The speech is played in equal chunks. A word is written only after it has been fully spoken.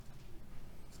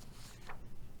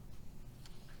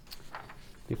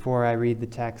Before I read the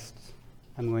text,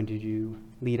 I'm going to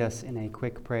lead us in a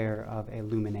quick prayer of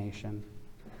illumination.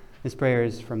 This prayer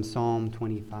is from Psalm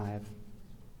 25.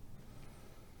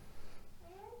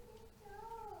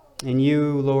 In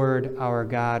you, Lord our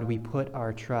God, we put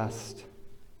our trust.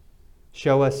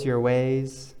 Show us your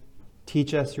ways,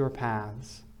 teach us your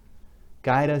paths.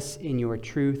 Guide us in your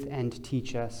truth and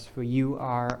teach us, for you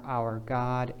are our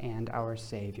God and our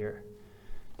Savior.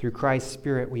 Through Christ's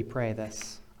Spirit we pray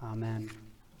this. Amen.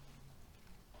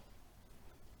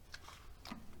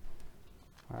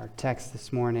 Our text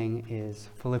this morning is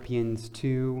Philippians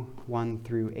 2, 1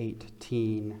 through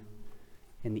 18.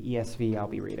 In the ESV I'll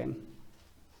be reading.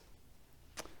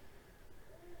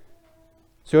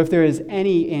 So if there is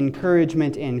any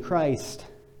encouragement in Christ,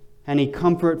 any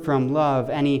comfort from love,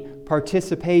 any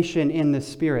participation in the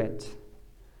Spirit,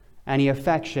 any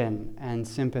affection and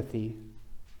sympathy,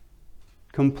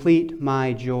 complete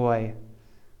my joy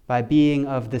by being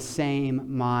of the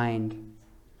same mind,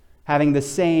 having the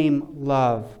same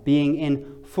love, being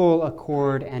in full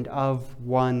accord and of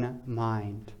one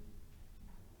mind.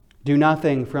 Do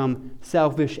nothing from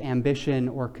selfish ambition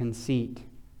or conceit,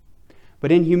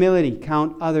 but in humility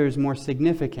count others more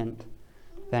significant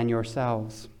than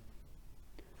yourselves.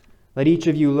 Let each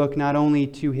of you look not only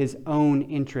to his own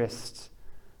interests,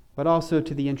 but also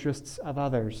to the interests of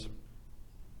others.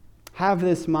 Have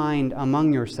this mind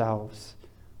among yourselves,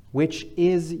 which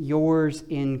is yours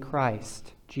in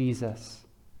Christ Jesus,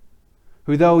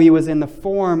 who though he was in the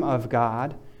form of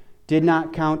God, did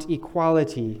not count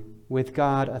equality with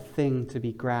God a thing to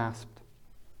be grasped,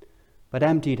 but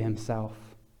emptied himself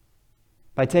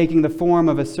by taking the form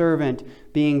of a servant,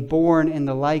 being born in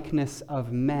the likeness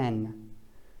of men,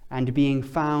 and being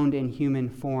found in human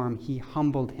form, he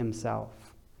humbled himself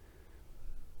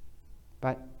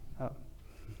by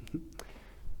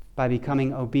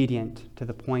becoming obedient to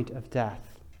the point of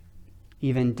death,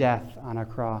 even death on a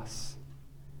cross.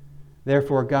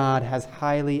 Therefore God has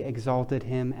highly exalted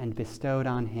him and bestowed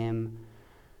on him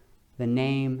the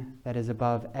name that is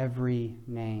above every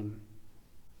name,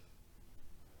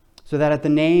 so that at the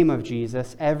name of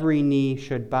Jesus every knee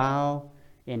should bow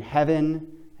in heaven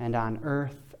and on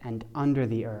earth and under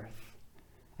the earth,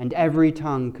 and every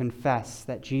tongue confess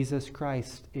that Jesus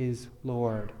Christ is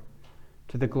Lord,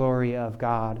 to the glory of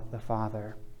God the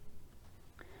Father.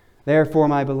 Therefore,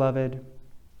 my beloved,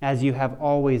 as you have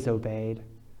always obeyed,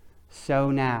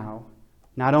 so now,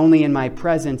 not only in my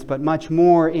presence, but much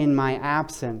more in my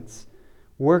absence,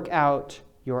 work out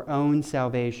your own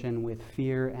salvation with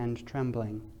fear and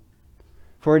trembling.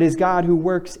 For it is God who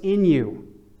works in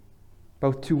you,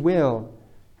 both to will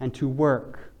and to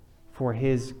work for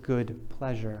his good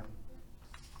pleasure.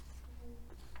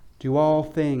 Do all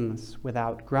things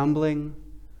without grumbling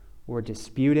or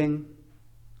disputing,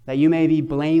 that you may be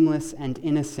blameless and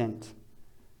innocent,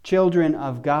 children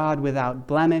of God without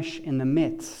blemish in the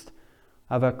midst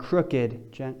of a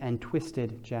crooked and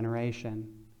twisted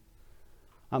generation,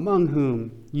 among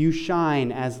whom you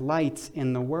shine as lights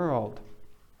in the world,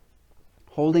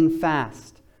 holding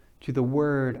fast to the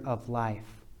word of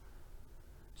life,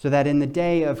 so that in the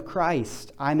day of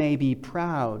Christ I may be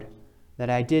proud that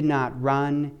I did not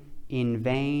run in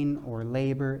vain or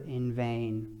labor in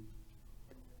vain.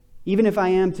 Even if I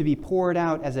am to be poured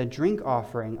out as a drink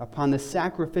offering upon the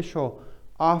sacrificial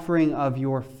offering of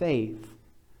your faith,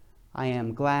 I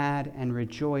am glad and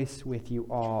rejoice with you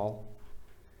all.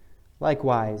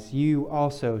 Likewise, you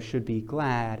also should be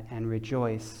glad and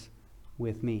rejoice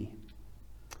with me.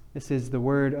 This is the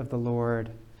word of the Lord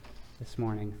this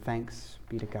morning. Thanks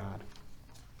be to God.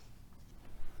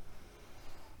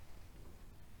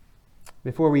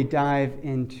 Before we dive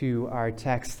into our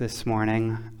text this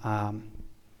morning,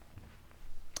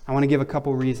 I want to give a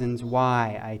couple reasons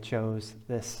why I chose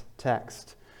this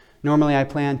text. Normally, I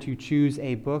plan to choose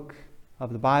a book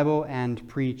of the Bible and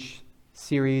preach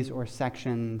series or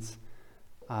sections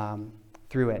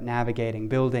through it, navigating,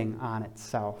 building on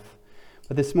itself.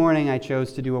 But this morning, I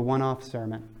chose to do a one-off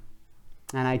sermon.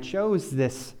 And I chose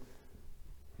this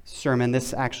sermon,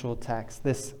 this actual text,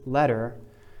 this letter,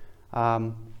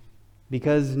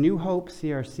 because New Hope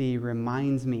CRC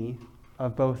reminds me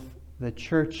of both the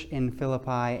church in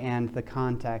Philippi and the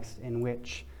context in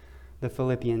which the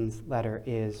Philippians letter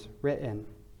is written.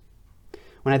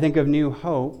 When I think of New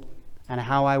Hope and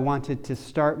how I wanted to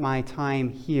start my time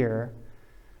here,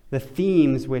 the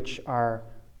themes which are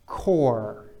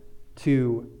core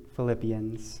to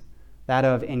Philippians, that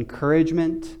of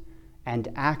encouragement and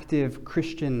active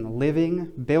Christian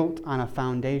living built on a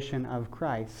foundation of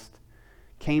Christ,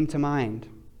 came to mind.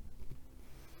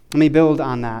 Let me build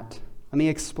on that Let me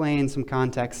explain some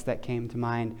context that came to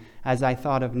mind as I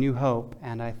thought of New Hope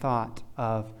and I thought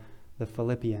of the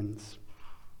Philippians.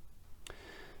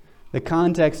 The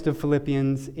context of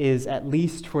Philippians is, at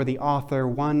least for the author,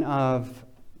 one of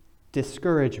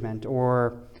discouragement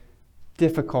or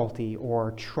difficulty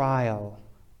or trial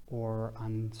or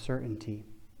uncertainty.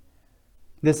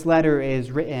 This letter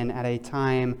is written at a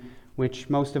time which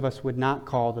most of us would not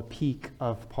call the peak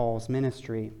of Paul's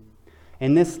ministry.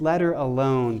 In this letter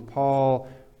alone, Paul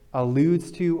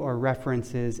alludes to or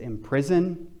references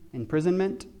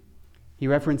imprisonment. He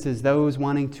references those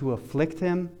wanting to afflict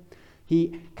him.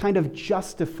 He kind of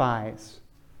justifies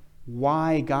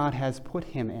why God has put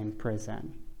him in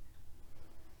prison.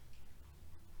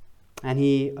 And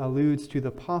he alludes to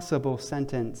the possible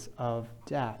sentence of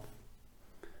death.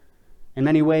 In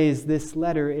many ways, this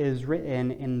letter is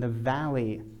written in the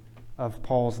valley of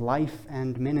Paul's life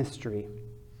and ministry.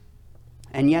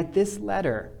 And yet this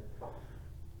letter,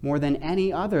 more than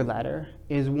any other letter,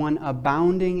 is one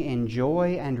abounding in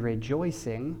joy and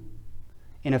rejoicing,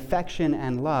 in affection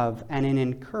and love, and in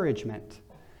encouragement.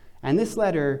 And this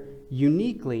letter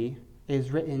uniquely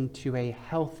is written to a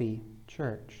healthy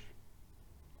church.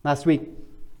 Last week,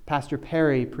 Pastor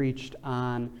Perry preached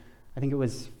on, I think it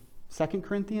was 2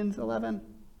 Corinthians 11?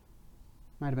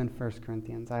 Might have been 1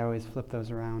 Corinthians. I always flip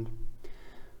those around.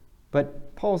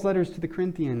 But Paul's letters to the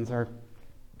Corinthians are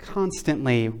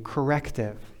constantly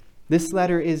corrective. This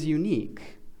letter is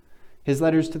unique. His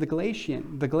letters to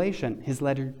his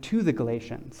letter to the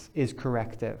Galatians is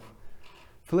corrective.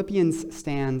 Philippians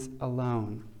stands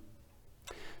alone.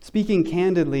 Speaking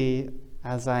candidly,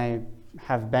 as I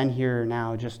have been here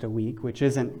now just a week, which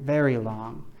isn't very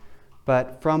long,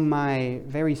 but from my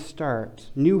very start,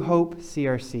 New Hope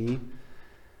CRC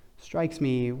strikes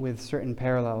me with certain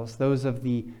parallels, those of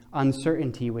the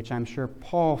uncertainty which I'm sure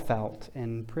Paul felt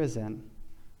in prison.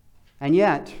 And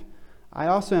yet, I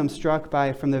also am struck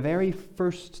by, from the very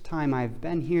first time I've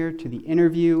been here, to the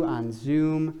interview on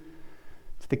Zoom,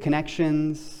 to the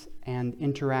connections and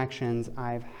interactions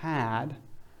I've had,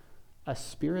 a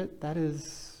spirit that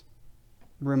is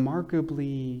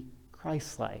remarkably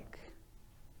Christ-like.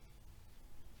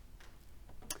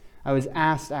 I was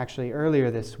asked actually earlier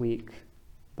this week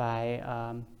by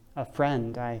a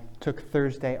friend. I took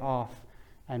Thursday off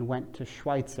and went to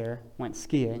Schweitzer, went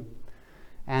skiing.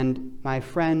 And my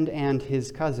friend and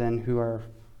his cousin, who are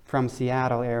from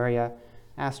Seattle area,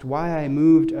 asked why I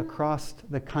moved across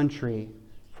the country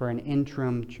for an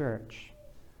interim church.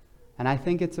 And I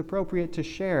think it's appropriate to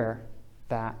share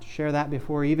that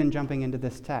before even jumping into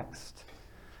this text.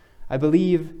 I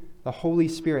believe the Holy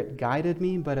Spirit guided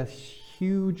me, but a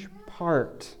huge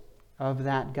part of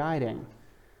that guiding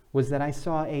was that I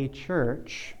saw a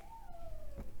church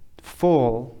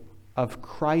full of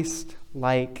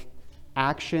Christ-like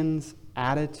actions,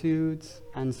 attitudes,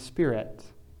 and spirit,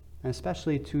 and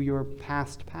especially to your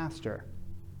past pastor.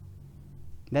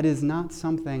 That is not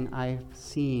something I've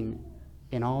seen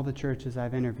in all the churches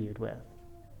I've interviewed with,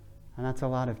 and that's a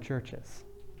lot of churches.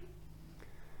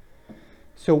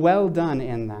 So well done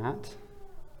in that.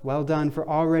 Well done for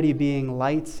already being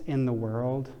lights in the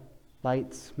world,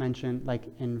 lights mentioned like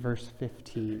in verse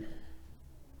 15.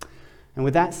 And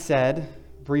with that said,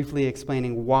 briefly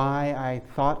explaining why I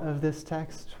thought of this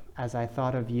text as I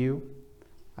thought of you,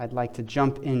 I'd like to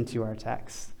jump into our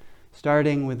text,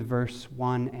 starting with verse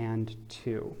 1 and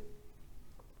 2.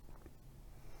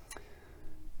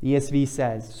 The ESV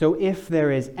says, "So if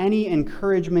there is any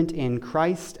encouragement in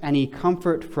Christ, any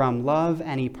comfort from love,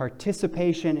 any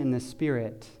participation in the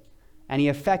Spirit, any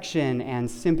affection and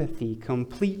sympathy,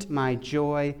 complete my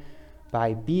joy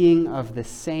by being of the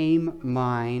same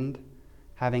mind,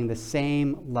 having the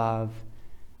same love,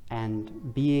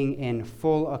 and being in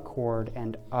full accord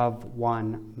and of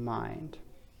one mind."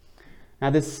 Now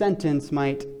this sentence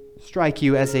might strike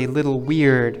you as a little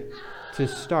weird to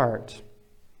start,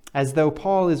 as though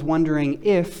Paul is wondering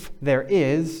if there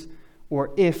is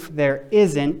or if there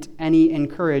isn't any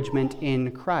encouragement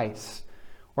in Christ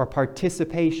or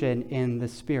participation in the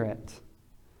Spirit.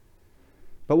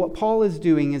 But what Paul is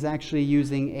doing is actually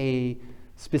using a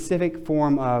specific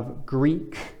form of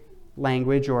Greek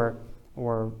language or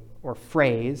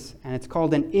phrase, and it's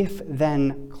called an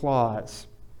if-then clause.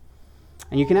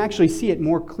 And you can actually see it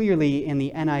more clearly in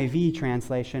the NIV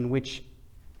translation, which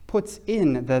puts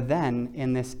in the then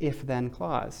in this if-then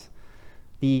clause.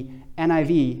 The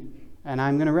NIV, and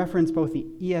I'm going to reference both the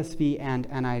ESV and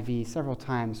NIV several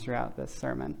times throughout this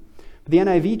sermon. But the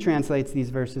NIV translates these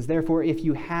verses, "Therefore, if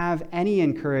you have any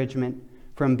encouragement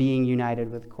from being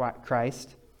united with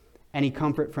Christ, any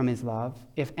comfort from his love,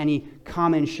 if any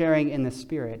common sharing in the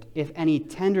Spirit, if any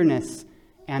tenderness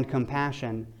and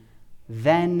compassion,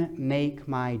 then make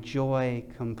my joy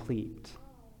complete.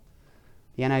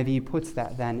 The NIV puts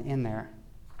that then in there.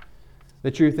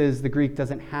 The truth is, the Greek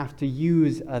doesn't have to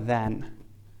use a then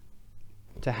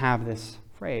to have this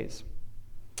phrase.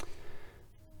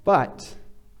 But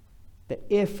the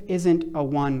if isn't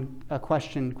a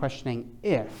question questioning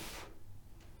if.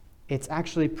 It's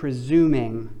actually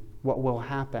presuming what will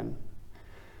happen.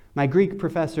 My Greek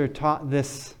professor taught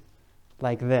this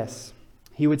like this.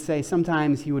 He would say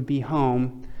sometimes he would be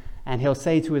home and he'll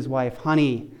say to his wife,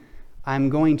 "Honey, I'm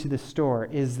going to the store.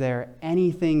 Is there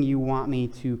anything you want me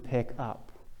to pick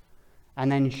up?"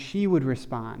 And then she would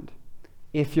respond,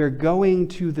 "If you're going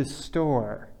to the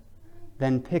store,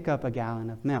 then pick up a gallon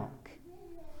of milk."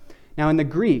 Now in the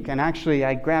Greek, and actually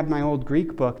I grabbed my old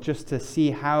Greek book just to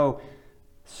see how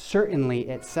certainly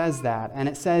it says that. And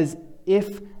it says,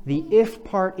 if the if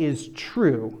part is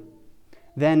true,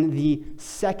 then the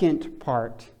second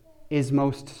part is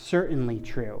most certainly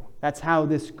true. That's how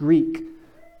this Greek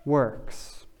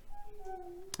works.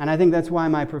 And I think that's why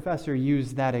my professor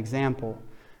used that example.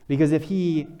 Because if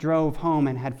he drove home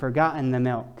and had forgotten the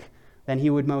milk, then he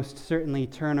would most certainly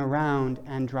turn around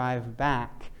and drive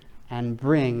back and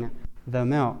bring the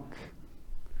milk.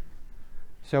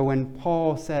 So when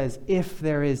Paul says, if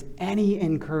there is any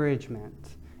encouragement,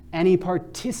 any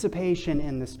participation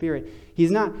in the Spirit,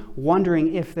 he's not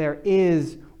wondering if there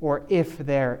is or if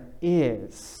there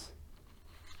is.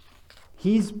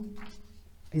 He's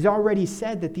already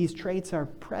said that these traits are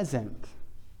present.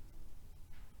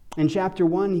 In chapter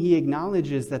 1, he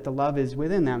acknowledges that the love is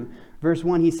within them. Verse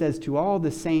 1, he says, to all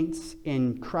the saints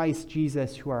in Christ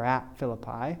Jesus who are at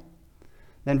Philippi.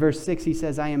 Then verse 6, he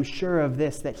says, I am sure of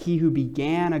this, that he who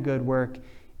began a good work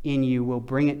in you will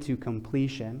bring it to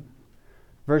completion.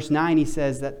 Verse 9, he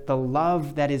says that the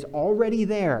love that is already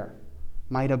there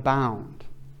might abound.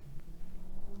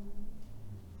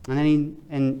 And then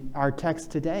in our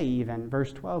text today even,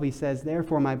 verse 12, he says,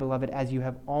 therefore, my beloved, as you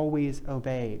have always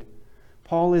obeyed.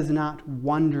 Paul is not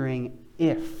wondering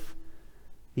if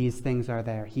these things are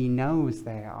there. He knows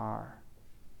they are.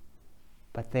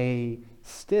 But they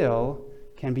still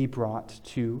can be brought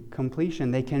to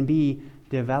completion. They can be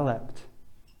developed.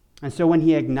 And so when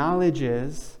he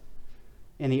acknowledges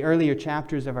in the earlier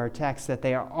chapters of our text that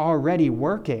they are already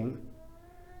working,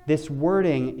 this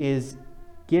wording is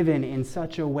given in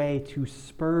such a way to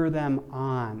spur them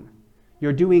on.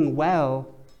 You're doing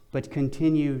well, but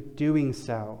continue doing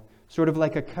so. Sort of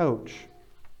like a coach.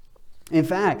 In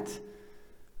fact,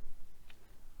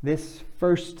 this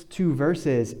first two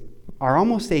verses are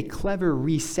almost a clever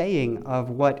resaying of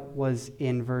what was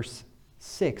in verse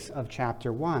 6 of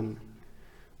chapter 1,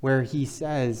 where he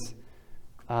says,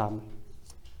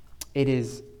 it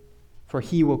is, for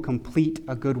he will complete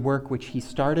a good work which he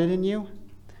started in you.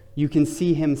 You can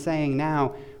see him saying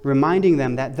now, reminding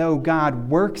them that though God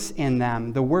works in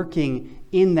them, the working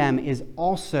in them is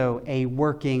also a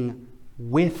working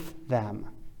with them.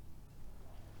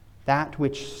 That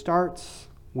which starts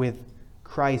with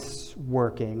Christ's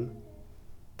working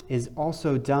is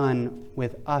also done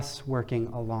with us working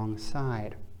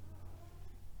alongside.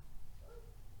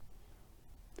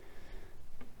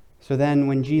 So then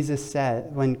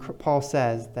when Paul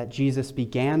says that Jesus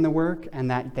began the work and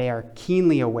that they are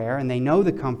keenly aware and they know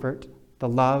the comfort, the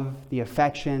love, the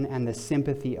affection, and the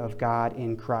sympathy of God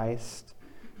in Christ,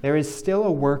 there is still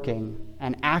a working,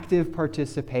 an active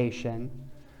participation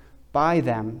by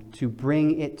them to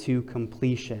bring it to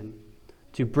completion,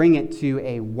 to bring it to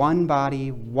a one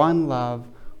body, one love,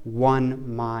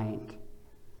 one mind.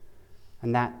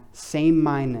 And that same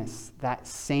mindness, that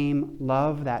same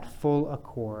love, that full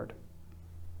accord.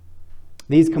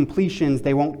 These completions,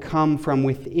 they won't come from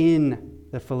within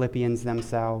the Philippians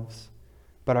themselves,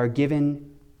 but are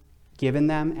given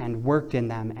them and worked in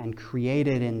them and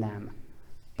created in them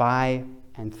by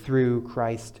and through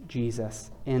Christ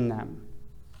Jesus in them.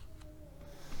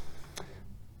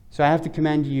 So I have to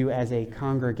commend you as a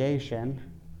congregation.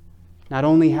 Not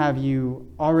only have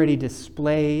you already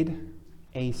displayed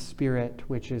a spirit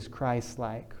which is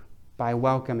Christ-like by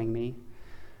welcoming me,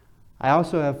 I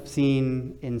also have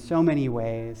seen in so many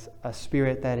ways a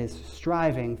spirit that is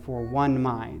striving for one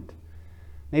mind.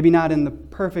 Maybe not in the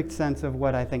perfect sense of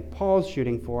what I think Paul's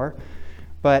shooting for,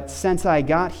 but since I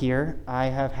got here, I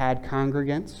have had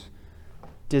congregants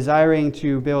desiring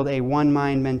to build a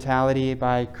one-mind mentality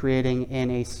by creating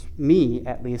in me,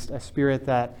 at least, a spirit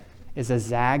that is a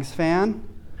Zags fan.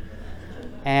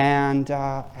 And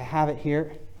I have it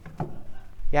here.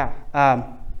 Yeah,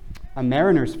 a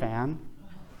Mariners fan.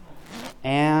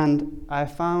 And I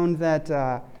found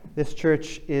that this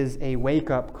church is a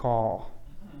wake-up call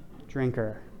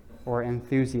drinker. or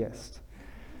enthusiast.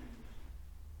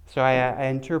 So I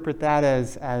interpret that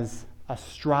as a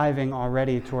striving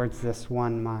already towards this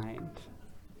one mind,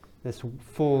 this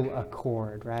full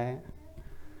accord, right?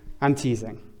 I'm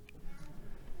teasing.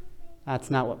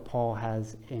 That's not what Paul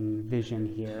has in vision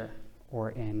here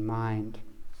or in mind.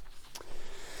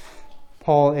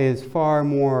 Paul is far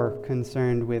more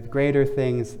concerned with greater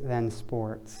things than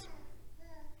sports.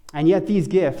 And yet these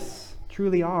gifts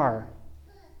truly are,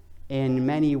 in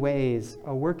many ways,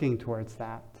 a working towards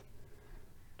that.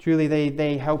 Truly,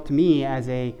 they helped me as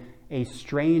a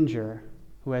stranger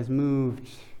who has moved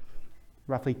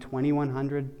roughly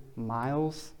 2,100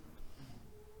 miles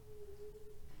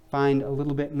find a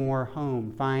little bit more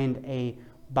home, find a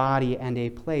body and a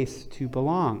place to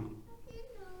belong.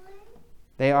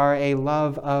 They are a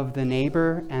love of the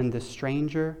neighbor and the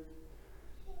stranger,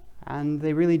 and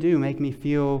they really do make me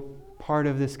feel part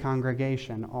of this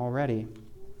congregation already.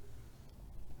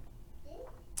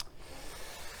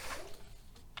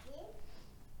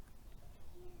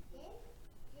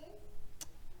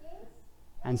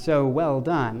 And so, well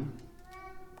done.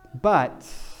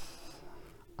 But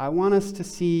I want us to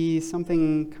see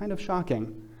something kind of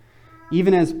shocking.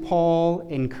 Even as Paul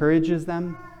encourages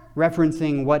them,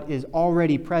 referencing what is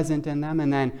already present in them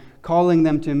and then calling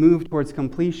them to move towards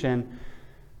completion,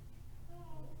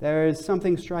 there is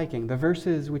something striking. The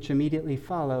verses which immediately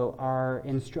follow are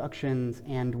instructions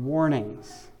and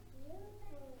warnings.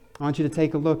 I want you to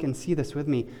take a look and see this with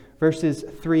me. Verses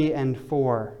 3 and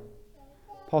 4.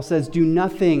 Paul says, "Do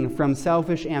nothing from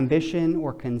selfish ambition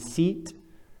or conceit,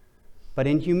 but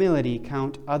in humility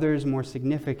count others more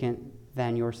significant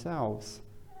than yourselves.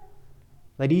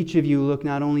 Let each of you look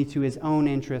not only to his own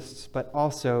interests, but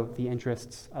also the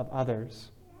interests of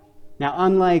others." Now,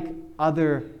 unlike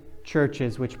other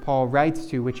churches which Paul writes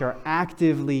to, which are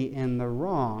actively in the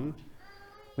wrong,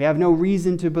 we have no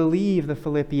reason to believe the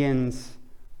Philippians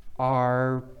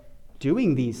are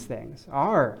doing these things,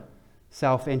 are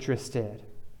self-interested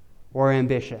or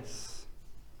ambitious.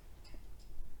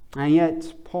 And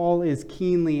yet, Paul is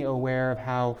keenly aware of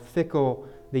how fickle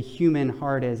the human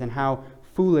heart is and how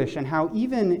foolish and how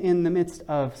even in the midst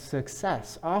of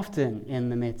success, often in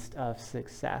the midst of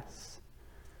success,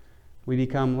 we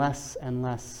become less and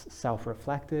less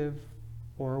self-reflective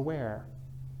or aware.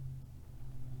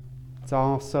 It's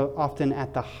also often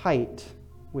at the height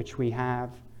which we have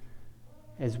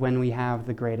is when we have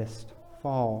the greatest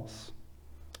falls.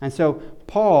 And so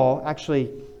Paul,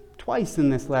 actually twice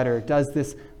in this letter, does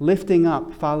this lifting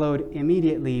up followed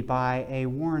immediately by a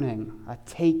warning, a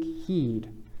take heed.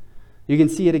 You can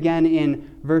see it again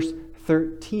in verse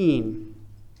 13.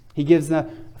 He gives the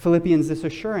Philippians this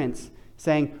assurance,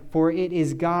 saying, "For it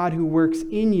is God who works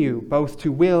in you, both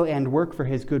to will and work for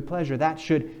his good pleasure." That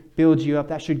should build you up.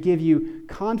 That should give you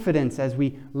confidence as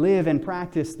we live and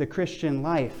practice the Christian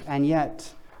life. And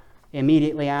yet,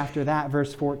 immediately after that,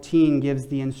 verse 14 gives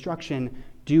the instruction,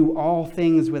 "Do all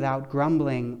things without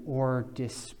grumbling or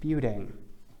disputing,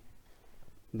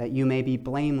 that you may be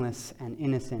blameless and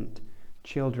innocent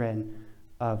children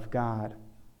of God."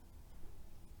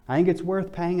 I think it's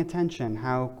worth paying attention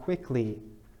how quickly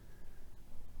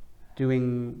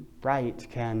doing right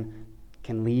can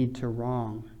lead to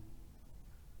wrong.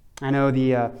 I know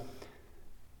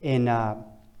in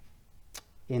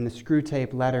the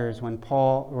Screwtape Letters, when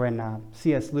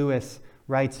C.S. Lewis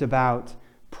writes about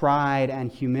pride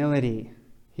and humility,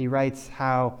 he writes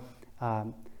how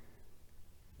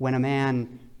when a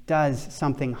man does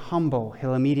something humble,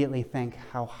 he'll immediately think,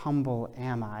 "How humble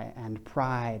am I?" and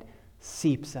pride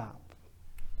seeps up.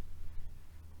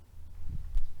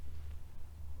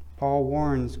 Paul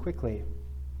warns quickly.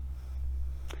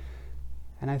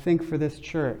 And I think for this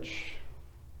church,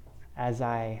 as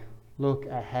I look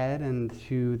ahead and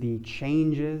to the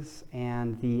changes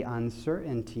and the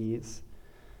uncertainties,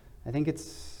 I think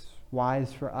it's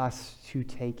wise for us to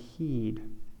take heed.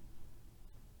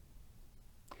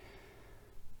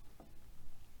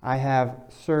 I have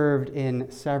served in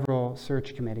several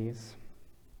search committees,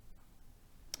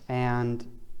 and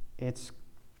it's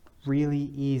really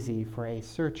easy for a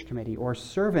search committee or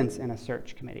servants in a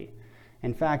search committee.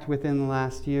 In fact, within the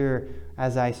last year,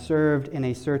 as I served in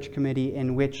a search committee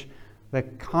in which the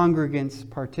congregants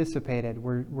participated,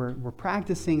 were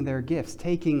practicing their gifts,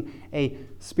 taking a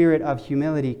spirit of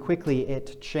humility. Quickly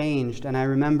it changed. And I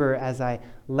remember as I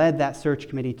led that search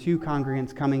committee, 2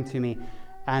 congregants coming to me,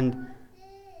 and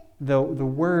the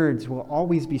words will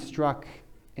always be struck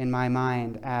in my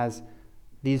mind as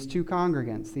these 2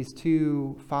 congregants, these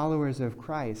 2 followers of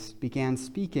Christ, began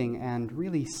speaking and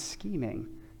really scheming.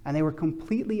 And they were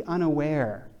completely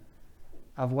unaware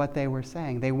of what they were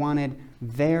saying. They wanted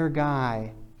their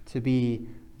guy to be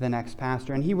the next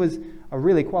pastor. And he was a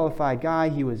really qualified guy.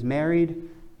 He was married.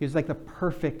 He was like the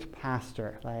perfect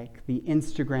pastor, like the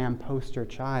Instagram poster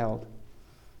child.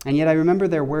 And yet I remember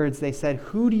their words. They said,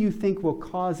 "Who do you think will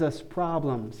cause us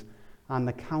problems on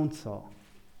the council?"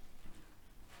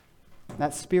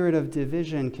 That spirit of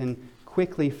division can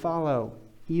quickly follow,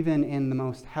 even in the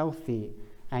most healthy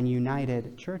and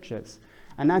united churches.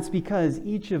 And that's because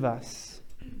each of us,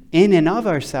 in and of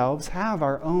ourselves, have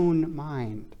our own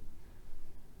mind.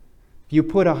 If you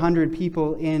put 100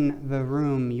 people in the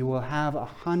room, you will have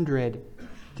 100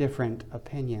 different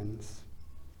opinions.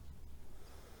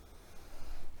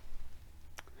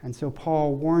 And so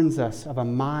Paul warns us of a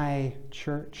my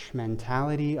church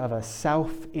mentality, of a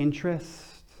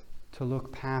self-interest, to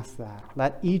look past that.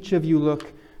 Let each of you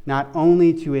look not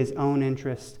only to his own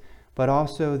interest, but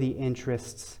also the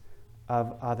interests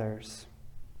of others.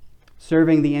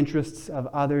 Serving the interests of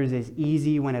others is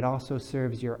easy when it also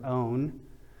serves your own,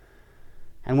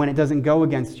 and when it doesn't go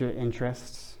against your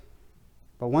interests.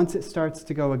 But once it starts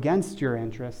to go against your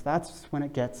interests, that's when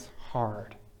it gets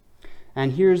hard.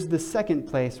 And here's the second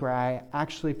place where I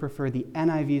actually prefer the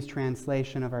NIV's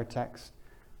translation of our text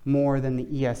more than the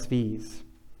ESV's.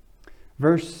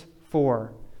 Verse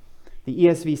 4, the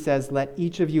ESV says, "Let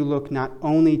each of you look not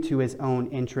only to his own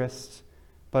interests,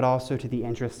 but also to the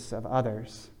interests of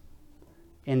others."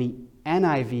 In the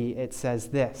NIV, it says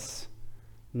this,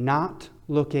 "Not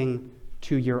looking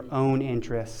to your own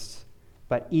interests,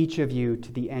 but each of you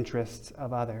to the interests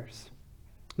of others."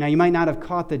 Now, you might not have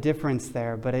caught the difference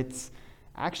there, but it's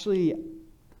actually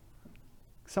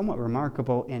somewhat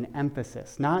remarkable in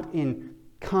emphasis, not in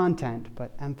content,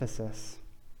 but emphasis.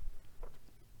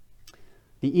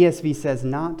 The ESV says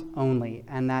not only,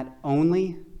 and that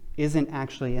only isn't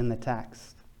actually in the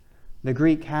text. The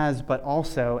Greek has but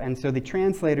also, and so the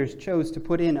translators chose to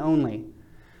put in only.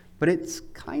 But it's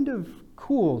kind of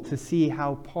cool to see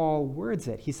how Paul words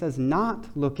it. He says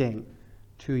not looking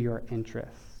to your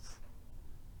interests.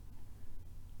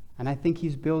 And I think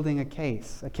he's building a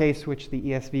case which the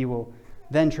ESV will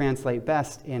then translate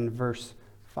best in verse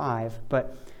 5,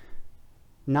 but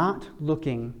not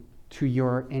looking to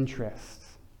your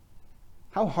interests.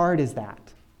 How hard is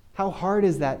that? How hard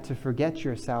is that to forget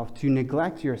yourself, to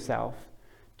neglect yourself,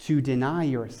 to deny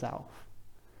yourself?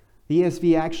 The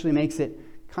ESV actually makes it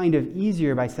kind of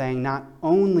easier by saying not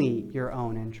only your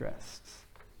own interests.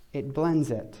 It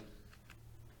blends it.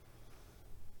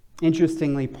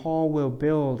 Interestingly, Paul will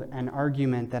build an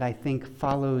argument that I think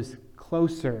follows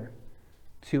closer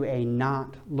to a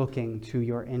not looking to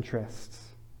your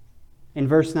interests. In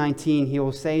verse 19, he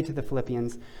will say to the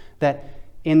Philippians that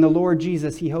in the Lord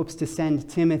Jesus, he hopes to send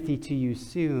Timothy to you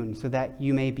soon, so that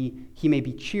he may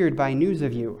be cheered by news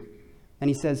of you. And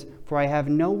he says, "For I have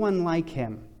no one like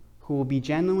him who will be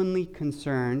genuinely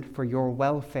concerned for your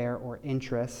welfare or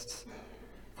interests,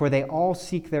 for they all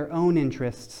seek their own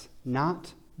interests,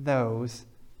 not those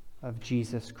of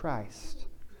Jesus Christ."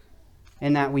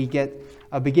 In that we get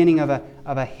a beginning of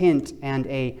a hint and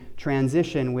a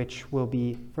transition which will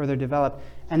be further developed.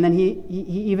 And then he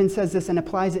even says this and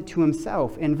applies it to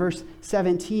himself. In verse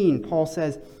 17, Paul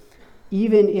says,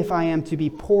 "Even if I am to be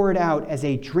poured out as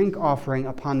a drink offering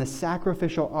upon the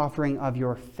sacrificial offering of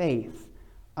your faith,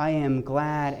 I am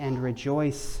glad and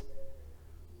rejoice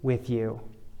with you."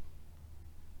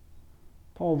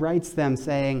 Paul writes them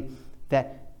saying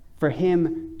that for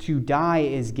him to die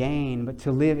is gain, but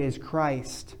to live is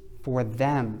Christ for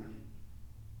them.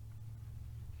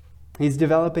 He's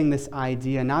developing this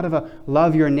idea, not of a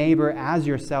love your neighbor as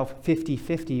yourself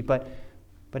 50-50, but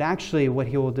actually what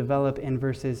he will develop in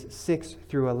verses 6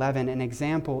 through 11, an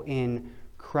example in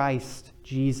Christ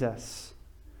Jesus.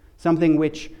 Something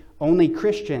which only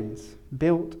Christians,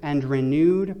 built and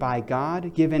renewed by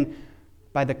God, given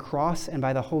by the cross and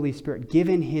by the Holy Spirit,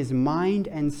 given his mind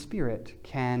and spirit,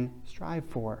 can strive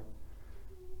for.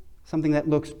 Something that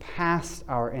looks past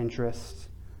our interests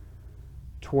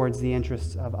towards the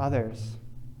interests of others.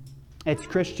 It's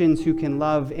Christians who can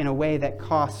love in a way that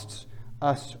costs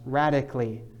us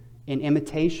radically in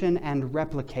imitation and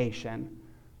replication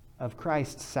of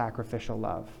Christ's sacrificial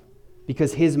love,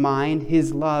 because his mind,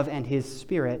 his love, and his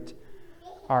spirit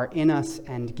are in us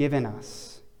and given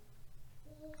us.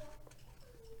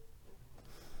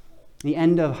 The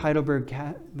end of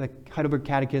the Heidelberg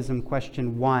Catechism,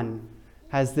 question 1,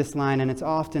 has this line, and it's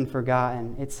often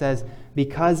forgotten. It says,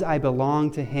 "Because I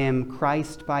belong to him,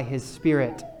 Christ by his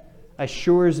Spirit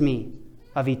assures me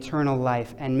of eternal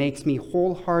life and makes me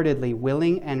wholeheartedly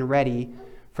willing and ready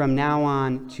from now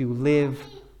on to live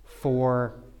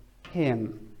for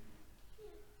him."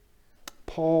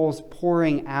 Paul's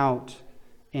pouring out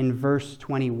in verse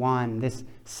 21, this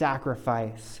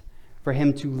sacrifice. For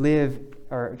him to live,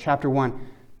 or chapter 1,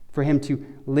 for him to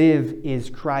live is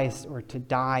Christ, or to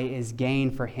die is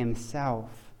gain for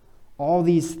himself. All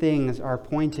these things are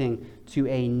pointing to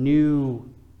a new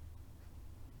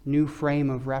frame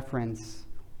of reference,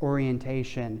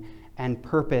 orientation, and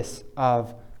purpose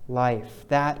of life.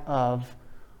 That of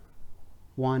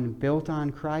one built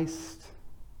on Christ,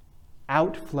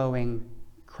 outflowing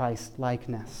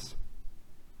Christ-likeness.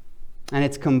 And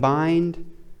it's combined,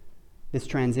 this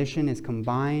transition is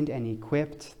combined and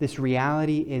equipped. This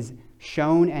reality is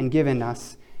shown and given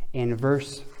us in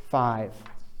verse 5.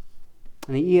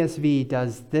 And the ESV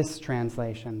does this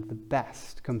translation the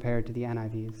best compared to the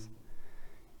NIV's.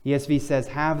 ESV says,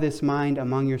 "Have this mind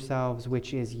among yourselves,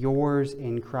 which is yours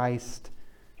in Christ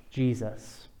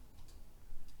Jesus."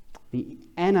 The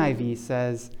NIV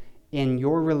says, in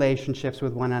your relationships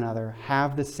with one another,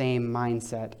 have the same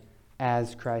mindset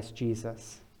as Christ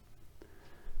Jesus.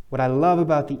 What I love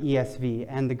about the ESV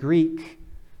and the Greek,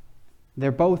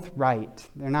 they're both right.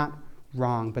 They're not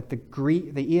wrong, but the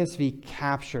ESV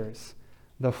captures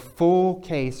the full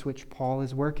case which Paul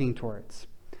is working towards.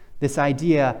 This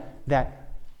idea that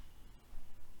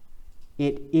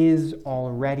it is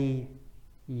already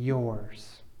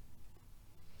yours.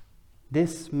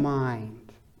 This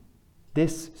mind,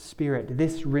 this spirit,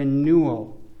 this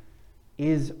renewal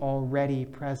is already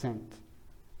present.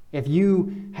 If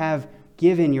you have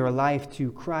given your life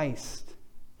to Christ,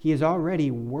 he is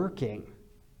already working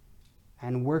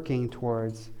and working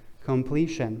towards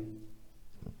completion.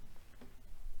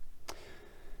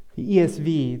 The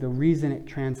ESV, the reason it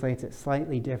translates it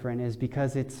slightly different is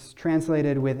because it's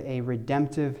translated with a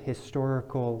redemptive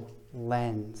historical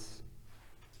lens.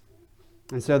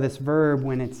 And so this verb,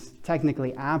 when it's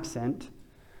technically absent,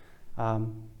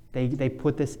 they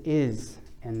put this "is"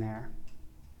 in there.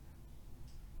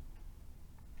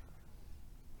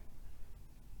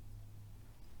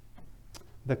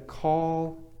 The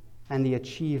call and the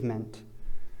achievement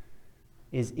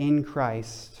is in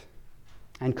Christ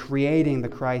and creating the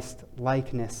Christ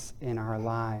likeness in our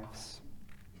lives.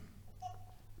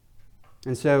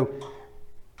 And so,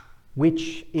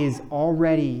 which is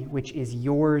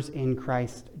yours in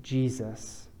Christ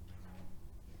Jesus.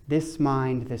 This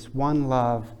mind, this one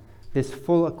love, this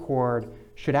full accord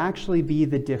should actually be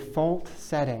the default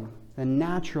setting, the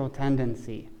natural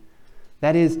tendency.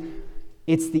 That is,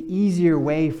 it's the easier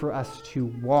way for us to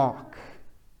walk.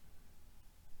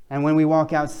 And when we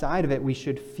walk outside of it, we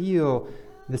should feel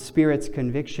the Spirit's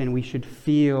conviction. We should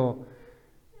feel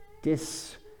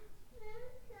disunity,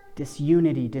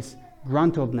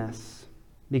 disgruntledness,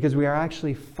 because we are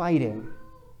actually fighting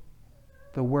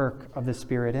the work of the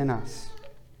Spirit in us.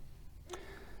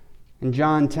 In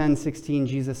John 10:16,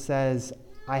 Jesus says,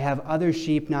 "I have other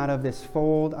sheep not of this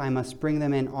fold. I must bring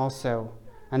them in also.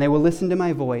 And they will listen to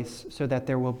my voice, so that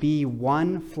there will be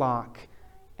one flock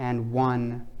and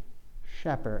one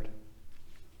shepherd."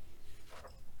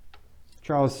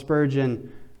 Charles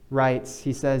Spurgeon writes,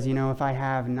 he says, if I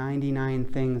have 99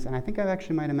 things, and I think I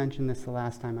actually might have mentioned this the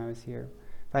last time I was here.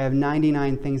 If I have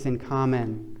 99 things in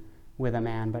common with a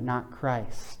man, but not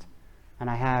Christ, and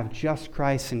I have just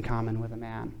Christ in common with a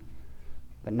man,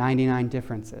 but 99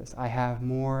 differences, I have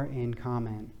more in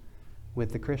common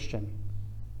with the Christian.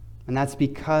 And that's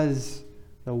because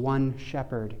the one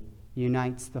shepherd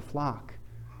unites the flock,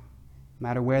 no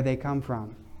matter where they come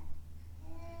from.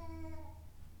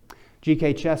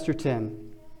 G.K.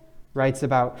 Chesterton writes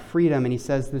about freedom, and he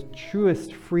says the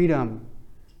truest freedom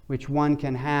which one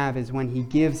can have is when he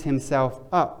gives himself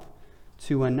up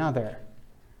to another,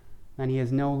 and he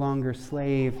is no longer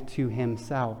slave to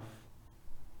himself.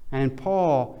 And in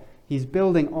Paul, he's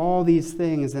building all these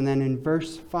things, and then in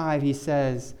verse 5 he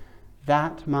says,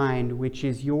 "That mind which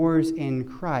is yours in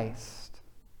Christ,"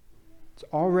 it's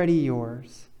already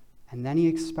yours, and then he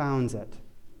expounds it.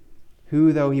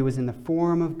 "Who, though he was in the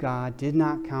form of God, did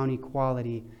not count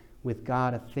equality with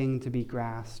God a thing to be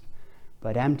grasped,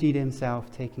 but emptied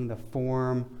himself, taking the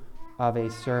form of a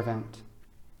servant."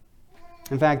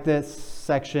 In fact, this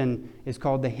section is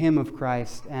called the Hymn of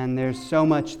Christ, and there's so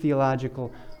much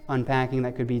theological unpacking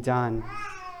that could be done.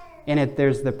 In it,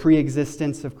 there's the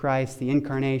pre-existence of Christ, the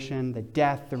incarnation, the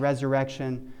death, the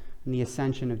resurrection, and the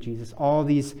ascension of Jesus. All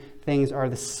these things are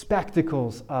the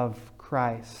spectacles of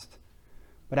Christ.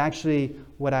 But actually,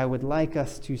 what I would like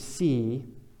us to see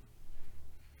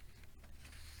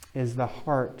is the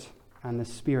heart and the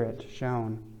Spirit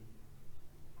shown.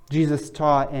 Jesus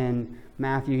taught in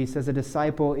Matthew, he says, "A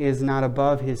disciple is not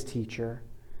above his teacher,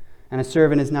 and a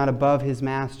servant is not above his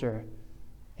master.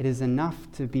 It is enough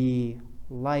to be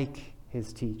like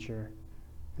his teacher,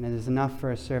 and it is enough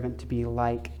for a servant to be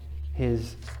like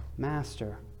his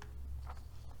master.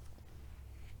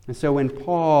 And so when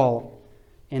Paul,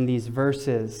 in these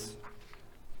verses,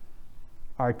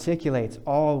 articulates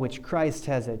all which Christ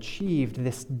has achieved,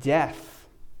 this death,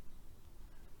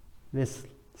 this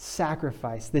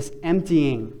sacrifice, this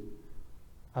emptying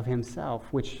of himself,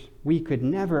 which we could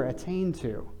never attain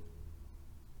to,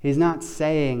 he's not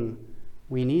saying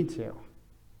we need to.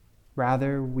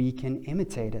 Rather, we can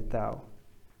imitate it, though,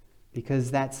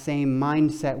 because that same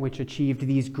mindset which achieved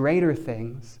these greater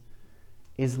things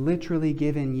is literally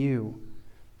given you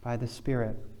by the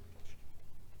Spirit.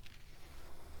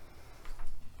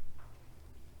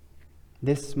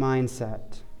 This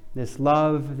mindset, this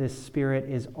love, this Spirit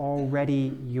is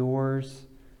already yours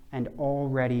and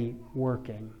already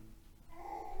working.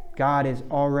 God is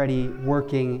already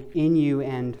working in you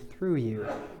and through you.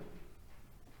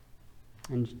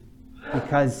 And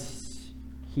because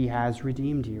he has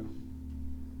redeemed you.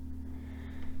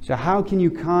 So how can you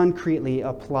concretely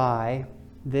apply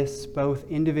this both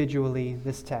individually,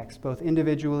 this text, both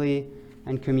individually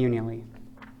and communally?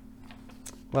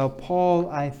 Well, Paul,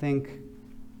 I think,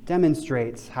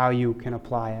 demonstrates how you can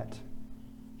apply it.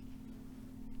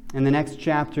 In the next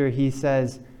chapter, he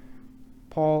says,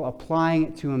 Paul, applying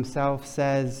it to himself,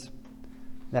 says,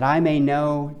 that I may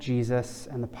know Jesus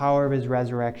and the power of his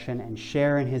resurrection and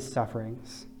share in his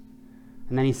sufferings.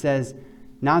 And then he says,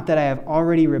 not that I have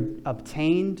already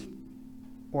obtained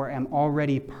or am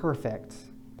already perfect,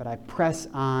 but I press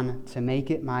on to make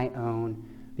it my own,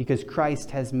 because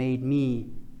Christ has made me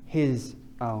his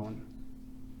own.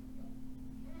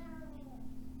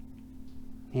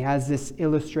 He has this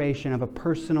illustration of a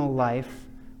personal life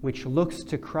which looks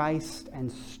to Christ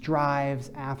and strives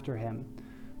after him,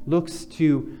 looks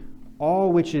to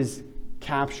all which is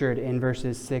captured in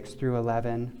verses 6 through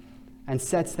 11, and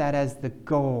sets that as the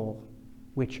goal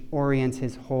which orients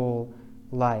his whole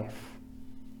life,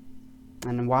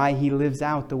 and why he lives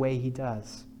out the way he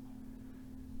does,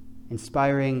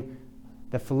 inspiring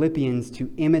the Philippians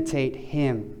to imitate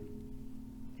him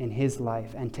in his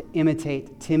life and to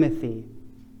imitate Timothy.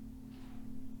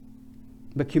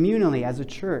 But communally, as a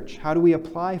church, how do we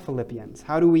apply Philippians?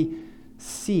 How do we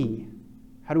see?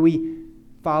 How do we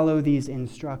follow these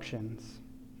instructions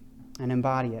and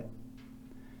embody it?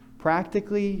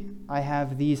 Practically, I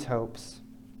have these hopes,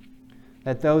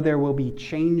 that though there will be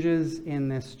changes in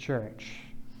this church,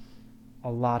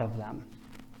 a lot of them,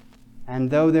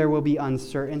 and though there will be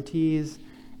uncertainties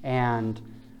and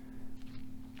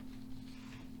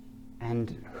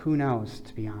who knows,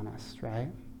 to be honest, right?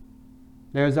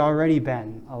 There's already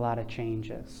been a lot of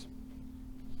changes.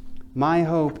 My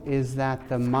hope is that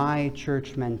the my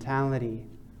church mentality,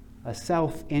 a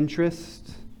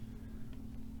self-interest,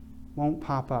 won't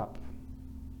pop up.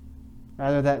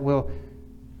 Rather, that we'll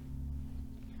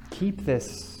keep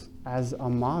this as a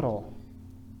model.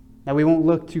 That we won't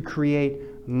look to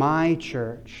create my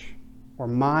church or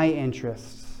my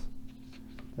interests.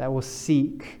 That will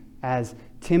seek, as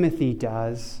Timothy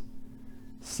does,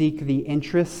 seek the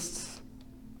interests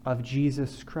of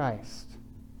Jesus Christ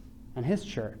and his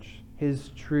church, his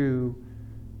true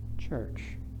church.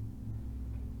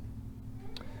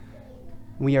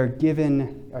 We are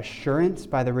given assurance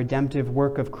by the redemptive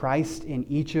work of Christ in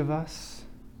each of us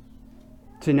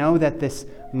to know that this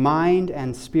mind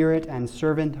and spirit and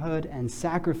servanthood and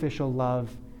sacrificial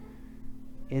love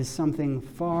is something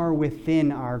far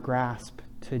within our grasp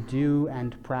to do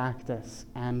and practice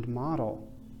and model.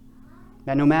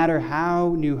 That no matter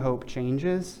how New Hope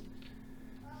changes,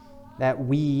 that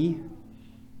we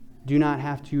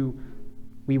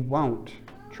won't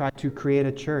try to create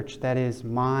a church that is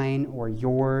mine or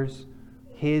yours,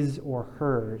 his or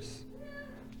hers,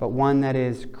 but one that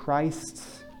is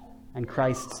Christ's and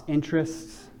Christ's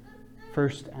interests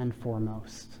first and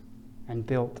foremost, and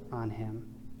built on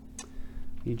him.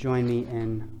 You join me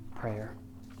in prayer.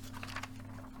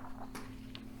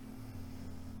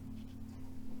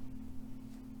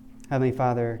 Heavenly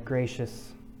Father,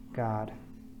 gracious God,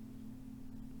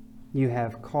 you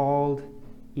have called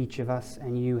each of us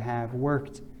and you have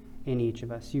worked in each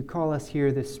of us. You call us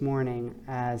here this morning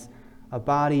as a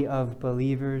body of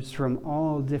believers from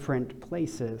all different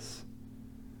places,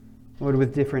 Lord,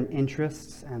 with different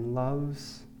interests and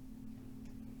loves,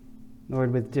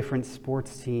 Lord, with different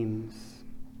sports teams.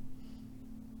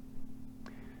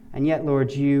 And yet,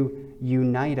 Lord, you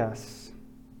unite us.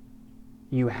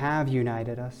 You have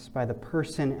united us by the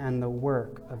person and the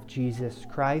work of Jesus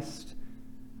Christ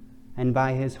and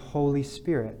by his Holy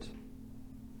Spirit,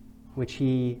 which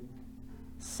he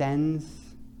sends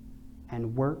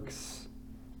and works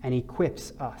and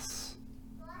equips us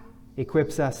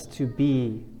to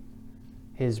be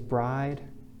his bride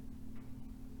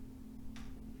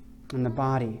and the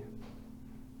body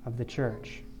of the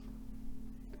church.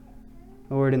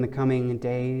 Lord, in the coming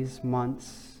days,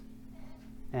 months,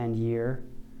 and year,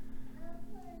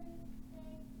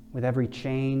 with every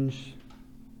change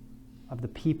of the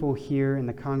people here in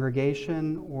the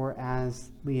congregation or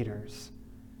as leaders,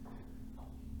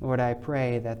 Lord, I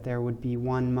pray that there would be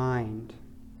one mind,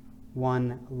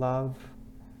 one love,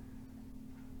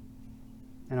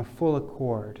 and a full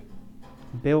accord,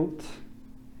 built,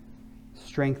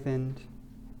 strengthened,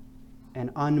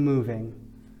 and unmoving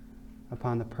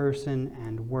upon the person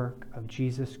and work of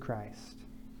Jesus Christ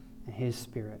and his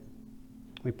Spirit.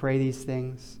 We pray these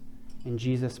things in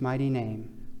Jesus' mighty name.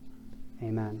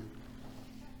 Amen.